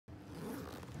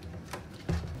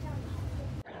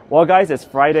Well guys, it's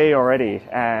Friday already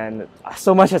and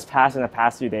so much has passed in the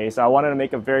past few days, so I wanted to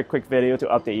make a very quick video to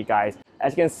update you guys.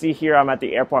 As you can see here, I'm at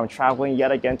the airport. I'm traveling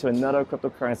yet again to another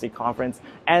cryptocurrency conference,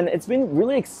 and it's been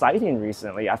really exciting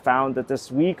recently. I found that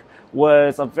this week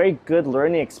was a very good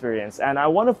learning experience, and I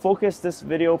want to focus this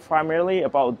video primarily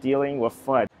about dealing with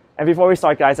FUD. And before we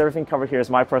start guys, everything covered here is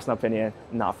my personal opinion,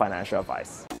 not financial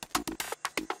advice.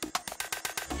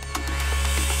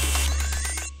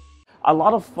 A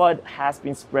lot of FUD has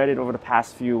been spreaded over the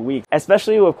past few weeks,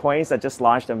 especially with coins that just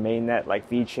launched a mainnet like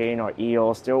Vechain or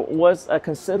EOS. There was a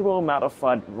considerable amount of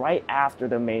FUD right after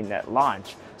the mainnet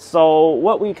launch. So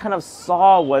what we kind of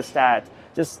saw was that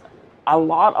just a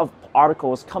lot of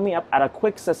articles coming up at a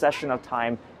quick succession of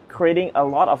time, creating a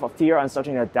lot of fear,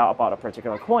 uncertainty, and doubt about a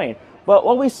particular coin. But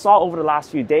what we saw over the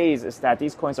last few days is that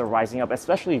these coins are rising up,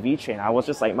 especially Vechain. I was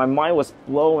just like, my mind was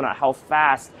blown at how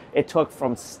fast it took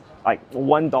from like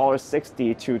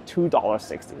 $1.60 to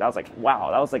 $2.60. That was like,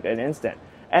 wow, that was like an instant.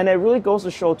 And it really goes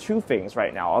to show two things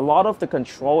right now. A lot of the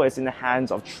control is in the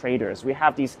hands of traders. We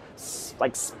have these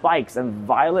like spikes and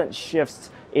violent shifts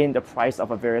in the price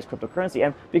of a various cryptocurrency.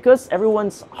 And because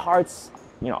everyone's hearts,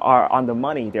 are on the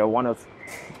money, they want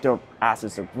their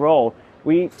assets to grow,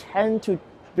 we tend to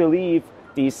believe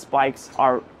these spikes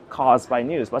are caused by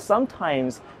news. But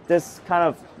sometimes this kind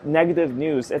of negative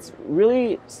news, it's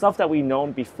really stuff that we've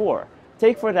known before.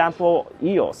 Take, for example,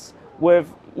 EOS.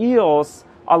 With EOS,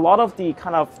 a lot of the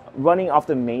kind of running off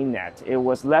the mainnet, it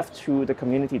was left to the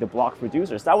community, the block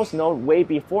producers. That was known way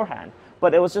beforehand.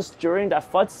 But it was just during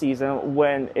that FUD season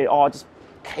when it all just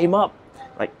came up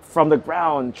like from the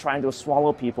ground, trying to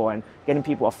swallow people and getting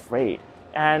people afraid.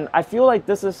 And I feel like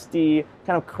this is the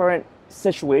kind of current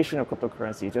situation of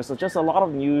cryptocurrency. There's just a lot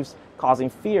of news causing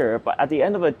fear, but at the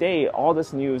end of the day, all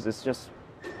this news is just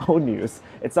old news.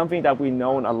 It's something that we've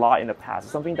known a lot in the past.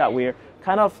 It's something that we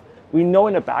know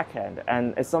in the back end,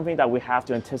 and it's something that we have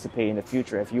to anticipate in the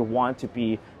future if you want to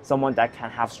be someone that can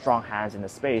have strong hands in the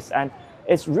space. And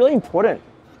it's really important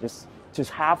just to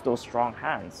have those strong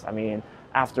hands. I mean,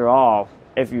 after all,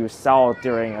 if you sell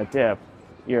during a dip,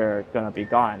 you're gonna be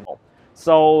gone.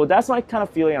 So that's my kind of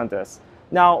feeling on this.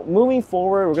 Now, moving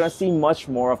forward, we're going to see much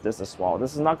more of this as well.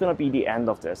 This is not going to be the end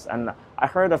of this. And I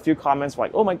heard a few comments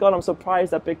like, oh my God, I'm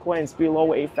surprised that Bitcoin is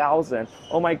below 8,000.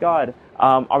 Oh my God,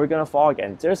 are we going to fall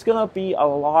again? There's going to be a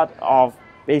lot of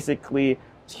basically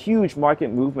huge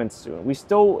market movements soon.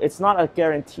 It's not a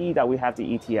guarantee that we have the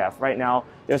ETF. Right now,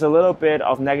 there's a little bit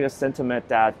of negative sentiment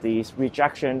that the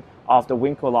rejection of the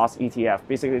Winco loss ETF,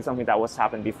 basically something that was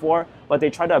happened before, but they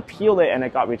tried to appeal it and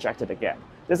it got rejected again.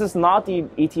 This is not the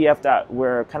ETF that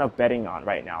we're kind of betting on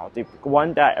right now. The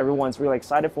one that everyone's really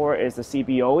excited for is the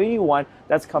CBOE one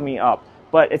that's coming up.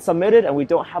 But it's submitted and we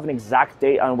don't have an exact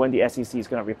date on when the SEC is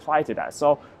going to reply to that.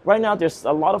 So right now there's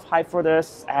a lot of hype for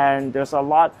this, and there's a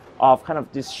lot of kind of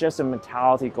this shifts in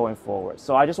mentality going forward.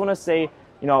 So I just want to say,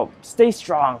 stay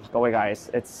strong,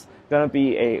 guys. It's going to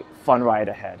be a fun ride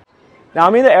ahead. Now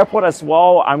I'm in the airport as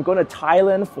well. I'm going to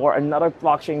Thailand for another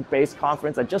blockchain-based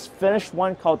conference. I just finished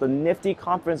one called the Nifty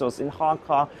Conference. It was in Hong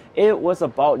Kong. It was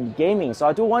about gaming. So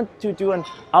I do want to do an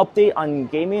update on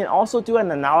gaming and also do an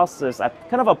analysis,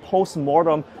 kind of a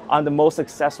post-mortem on the most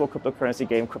successful cryptocurrency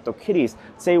game, CryptoKitties.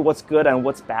 Say what's good and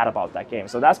what's bad about that game.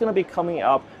 So that's going to be coming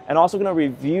up, and also going to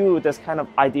review this kind of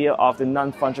idea of the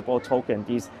non-fungible token,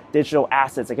 these digital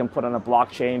assets that can put on a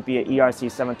blockchain, be it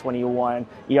ERC 721,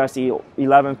 ERC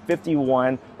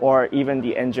 1151, or even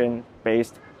the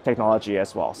engine-based technology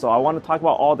as well. So I want to talk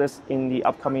about all this in the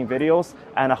upcoming videos,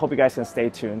 and I hope you guys can stay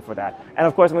tuned for that. And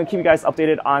of course, I'm going to keep you guys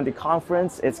updated on the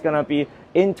conference. It's going to be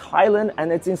in Thailand,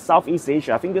 and it's in Southeast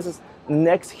Asia. I think this is the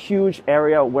next huge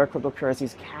area where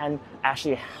cryptocurrencies can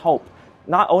actually help.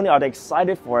 Not only are they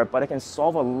excited for it, but it can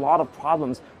solve a lot of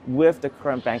problems with the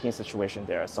current banking situation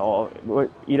there. So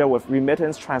either with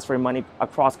remittance, transferring money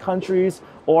across countries,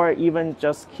 or even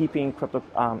just keeping crypto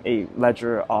a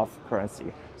ledger of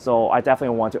currency. So I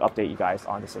definitely want to update you guys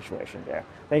on the situation there.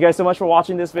 Thank you guys so much for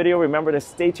watching this video. Remember to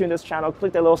stay tuned to this channel,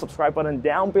 click that little subscribe button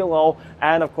down below,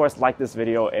 and of course like this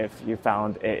video if you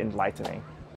found it enlightening.